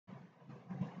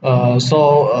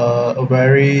A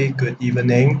very good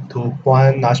evening to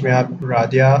Juan Nashmia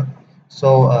Radia.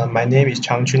 My name is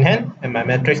Chun Hen, and my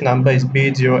matrix number is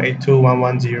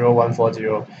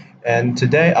B082110140. And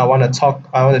today I want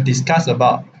to discuss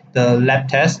about the lab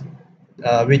test,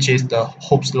 which is the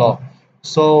Hooke's law.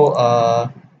 So, uh,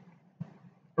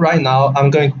 right now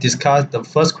I'm going to discuss the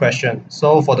first question.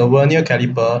 So, for the vernier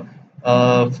caliper,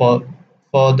 for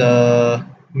the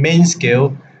main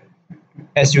scale,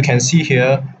 as you can see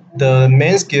here, the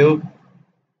main scale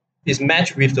is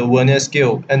matched with the vernier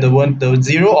scale, and the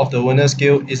zero of the vernier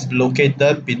scale is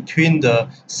located between the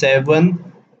 7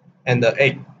 and the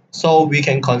 8. So we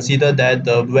can consider that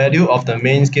the value of the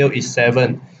main scale is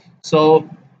 7. So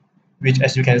which,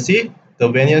 as you can see, the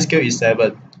vernier scale is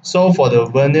 7. So for the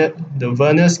vernier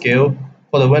scale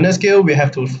we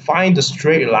have to find the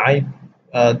straight line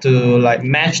to like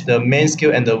match the main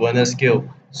scale and the vernier scale.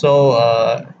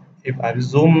 If I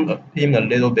zoom in a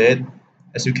little bit,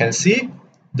 as you can see,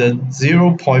 the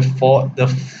 0.4, the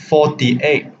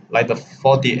 48, like the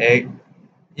 48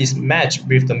 is matched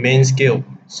with the main scale.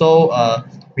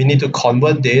 We need to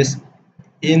convert this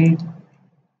in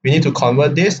we need to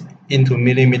convert this into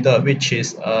millimeter, which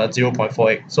is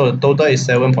 0.48. So the total is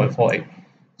 7.48.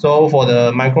 So for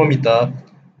the micrometer,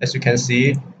 as you can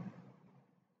see,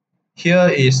 here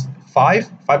is 5,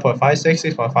 5.5, 6,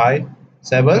 6.5,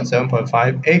 7,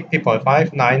 7.5, 8,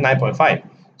 8.5, 9, 9.5.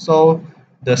 So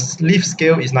the leaf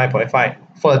scale is 9.5.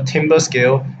 For the timber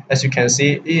scale, as you can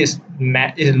see, it is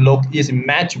matched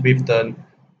with the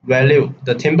value.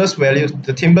 The timber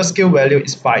scale value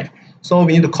is 5. So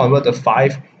we need to convert the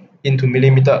 5 into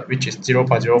millimeter, which is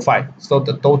 0.05. So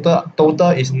the total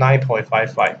is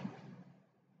 9.55.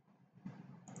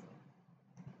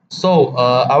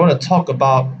 I want to talk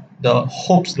about the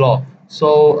Hooke's law.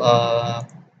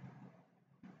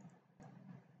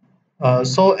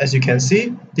 As you can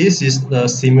see, this is the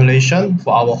simulation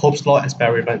for our Hooke's law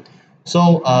experiment.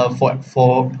 For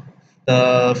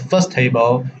the first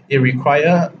table, it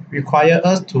require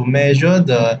us to measure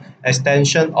the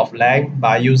extension of length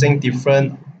by using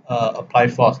different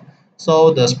applied force.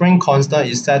 So the spring constant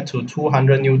is set to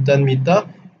 200 Newton meter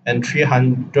and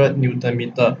 300 Newton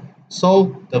meter.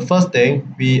 So the first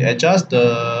thing, we adjust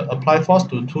the applied force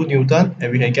to 2 Newton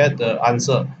and we can get the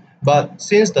answer. But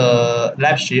since the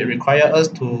lab sheet require us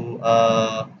to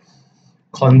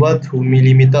convert to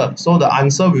millimeter, so the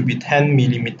answer will be 10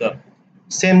 millimeter.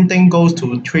 Same thing goes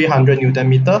to 300 Newton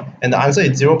meter, and the answer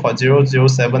is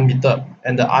 0.007 meter.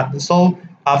 So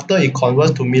after it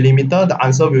converts to millimeter, the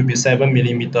answer will be 7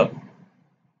 millimeter.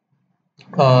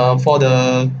 For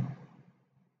the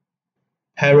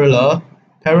parallel,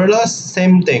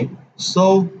 same thing.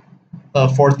 So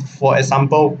for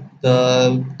example,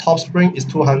 the top spring is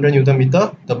 200 Newton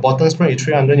meter, the bottom spring is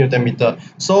 300 Newton meter.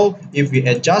 So if we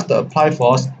adjust the applied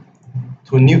force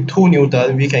to 2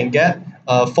 Newton, we can get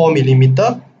 4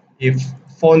 millimeter. If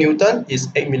 4 Newton is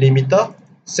 8 millimeter,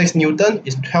 6 Newton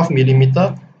is 12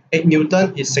 millimeter, 8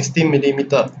 Newton is 16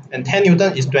 millimeter, and 10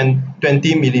 Newton is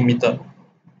 20 millimeter.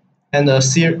 And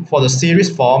for the series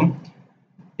form,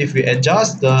 if we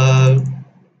adjust the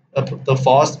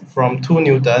force from 2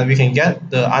 Newton, we can get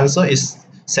the answer is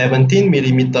 17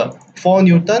 millimeter, 4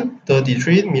 Newton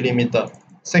 33 millimeter,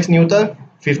 6 Newton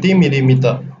 15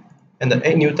 millimeter, and the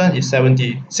 8 Newton is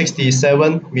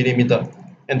 67 millimeter,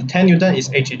 and the 10 Newton is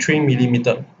 83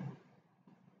 millimeter.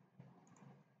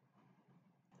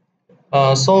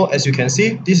 So as you can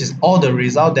see, this is all the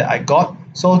result that I got.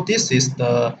 So this is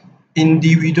the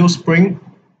individual spring,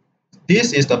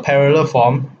 this is the parallel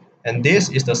form, and this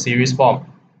is the series form.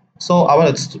 So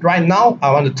right now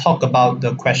I want to talk about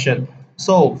the question.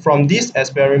 So from this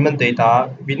experiment data,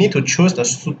 we need to choose the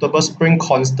suitable spring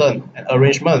constant and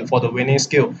arrangement for the winning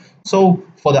scale. So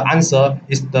for the answer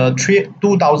is the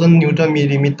 2000 Newton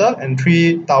millimeter and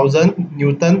 3000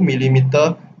 Newton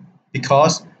millimeter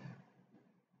because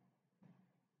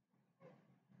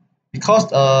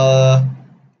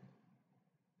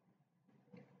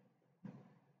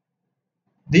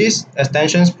this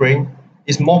extension spring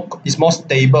is more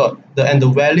stable, and the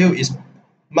value is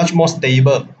much more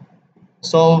stable.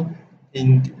 So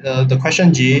in the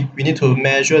question G, we need to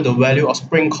measure the value of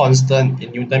spring constant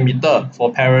in Newton meter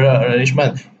for parallel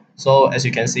arrangement. So as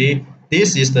you can see,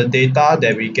 this is the data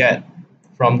that we get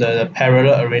from the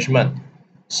parallel arrangement.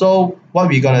 So what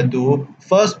we're gonna do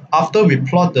first, after we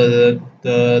plot the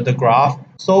graph,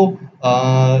 so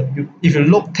if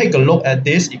you take a look at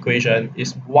this equation,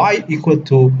 is y equal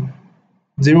to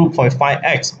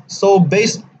 0.5x. So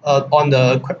based on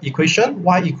the equation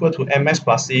y equal to mx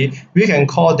plus c, we can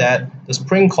call that the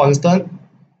spring constant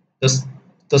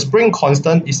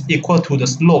is equal to the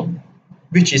slope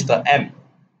which is the m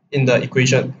in the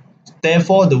equation.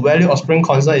 Therefore, the value of spring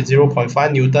constant is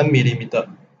 0.5 Newton millimeter.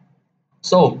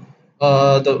 So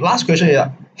the last question is,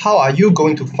 how are you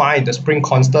going to find the spring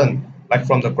constant like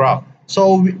from the graph?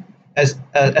 So as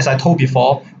I told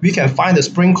before, we can find the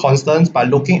spring constant by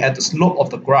looking at the slope of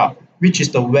the graph, which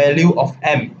is the value of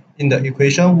m in the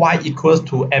equation y equals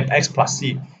to mx plus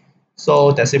c.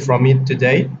 So that's it from me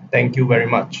today. Thank you very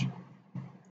much.